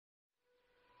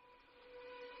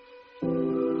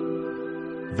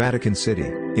Vatican City,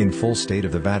 in full state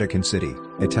of the Vatican City,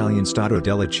 Italian Stato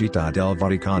della Città del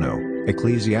Vaticano,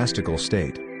 ecclesiastical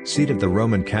state, seat of the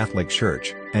Roman Catholic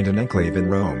Church, and an enclave in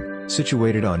Rome,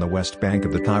 situated on the west bank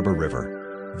of the Tiber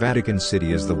River. Vatican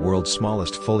City is the world's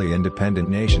smallest fully independent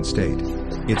nation-state.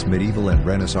 Its medieval and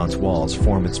Renaissance walls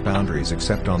form its boundaries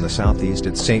except on the southeast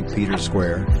at St. Peter's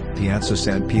Square, Piazza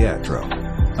San Pietro.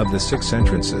 Of the 6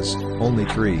 entrances, only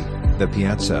 3, the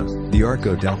Piazza, the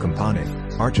Arco del Campane,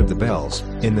 Arch of the Bells,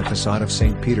 in the facade of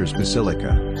St. Peter's Basilica,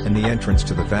 and the entrance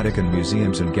to the Vatican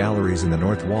museums and galleries in the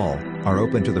north wall, are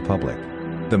open to the public.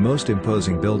 The most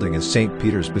imposing building is St.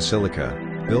 Peter's Basilica,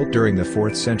 built during the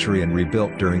 4th century and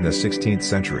rebuilt during the 16th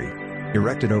century.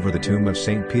 Erected over the tomb of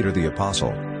St. Peter the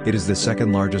Apostle, it is the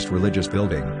second largest religious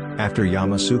building, after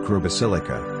Yamoussoukro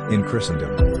Basilica, in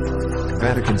Christendom.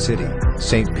 Vatican City,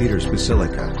 St. Peter's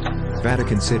Basilica.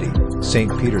 Vatican City,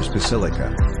 St. Peter's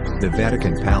Basilica. The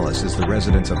Vatican Palace is the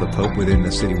residence of the Pope within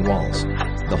the city walls.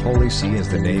 The Holy See is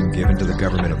the name given to the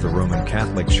government of the Roman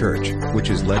Catholic Church,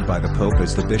 which is led by the Pope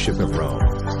as the Bishop of Rome.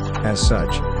 As such,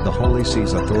 the Holy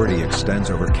See's authority extends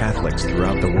over Catholics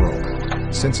throughout the world.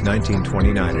 Since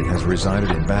 1929 it has resided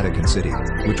in Vatican City,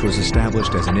 which was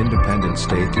established as an independent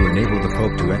state to enable the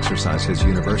Pope to exercise his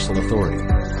universal authority.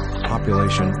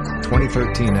 Population,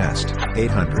 2013 Est,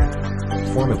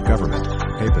 800. Form of government,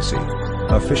 papacy.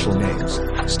 Official names,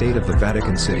 State of the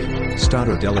Vatican City,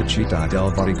 Stato della Città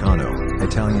del Vaticano,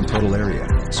 Italian total area,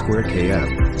 square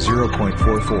km,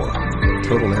 0.44.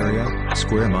 Total area,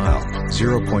 square mile,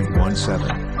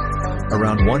 0.17.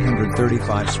 Around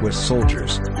 135 Swiss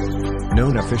soldiers.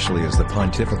 Known officially as the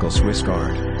Pontifical Swiss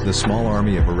Guard, the small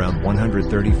army of around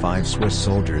 135 Swiss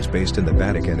soldiers based in the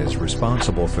Vatican is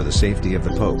responsible for the safety of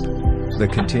the Pope. The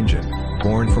contingent,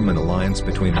 born from an alliance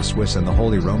between the Swiss and the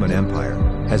Holy Roman Empire,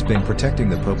 has been protecting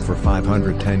the Pope for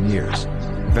 510 years.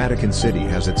 Vatican City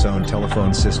has its own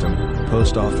telephone system,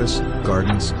 post office,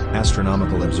 gardens,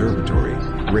 astronomical observatory,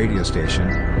 radio station,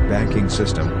 banking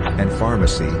system, and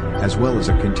pharmacy, as well as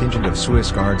a contingent of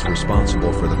Swiss guards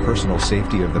responsible for the personal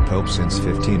safety of the Pope since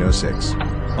 1506.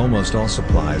 Almost all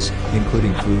supplies,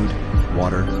 including food,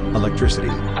 water, electricity,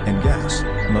 and gas,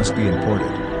 must be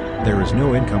imported. There is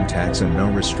no income tax and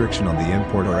no restriction on the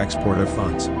import or export of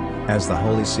funds. As the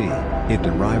Holy See, it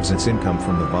derives its income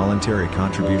from the voluntary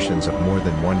contributions of more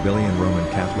than 1 billion Roman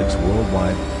Catholics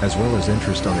worldwide, as well as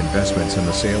interest on investments and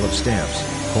the sale of stamps,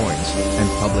 coins, and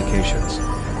publications.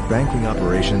 Banking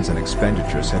operations and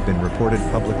expenditures have been reported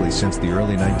publicly since the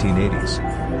early 1980s.